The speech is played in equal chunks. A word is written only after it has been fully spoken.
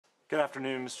Good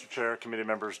afternoon, Mr. Chair, committee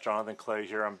members. Jonathan Clay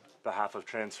here on behalf of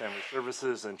Trans Family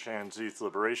Services and Trans Youth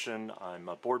Liberation. I'm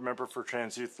a board member for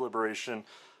Trans Youth Liberation.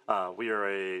 We are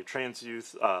a trans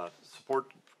youth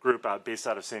support group based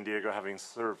out of San Diego, having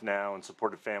served now and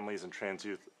supported families and trans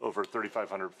youth, over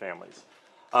 3,500 families.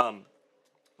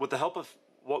 With the help of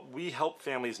what we help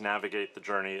families navigate the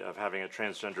journey of having a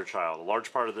transgender child. A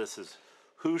large part of this is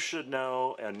who should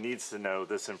know and needs to know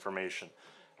this information.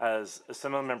 As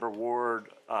Assemblymember Ward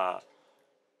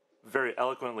very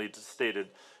eloquently stated,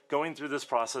 going through this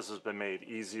process has been made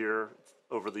easier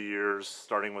over the years,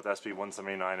 starting with SB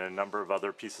 179 and a number of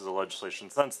other pieces of legislation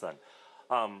since then.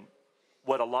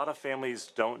 What a lot of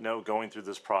families don't know going through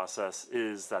this process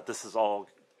is that this is all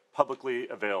publicly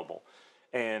available.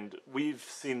 And we've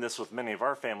seen this with many of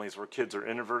our families where kids are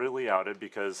inadvertently outed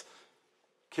because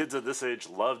kids at this age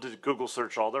love to Google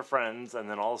search all their friends, and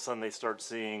then all of a sudden they start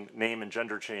seeing name and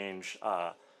gender change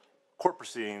court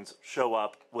proceedings show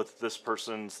up with this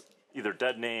person's either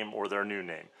dead name or their new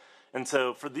name. And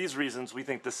so for these reasons, we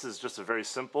think this is just a very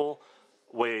simple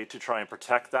way to try and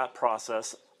protect that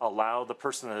process, allow the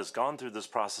person that has gone through this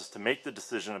process to make the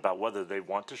decision about whether they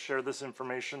want to share this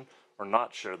information or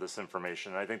not share this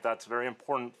information. And I think that's very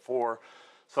important for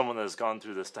someone that has gone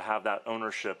through this to have that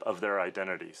ownership of their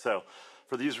identity. So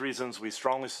for these reasons, we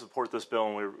strongly support this bill,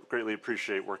 and we greatly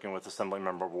appreciate working with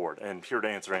Assemblymember Ward, and here to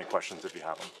answer any questions if you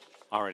have them.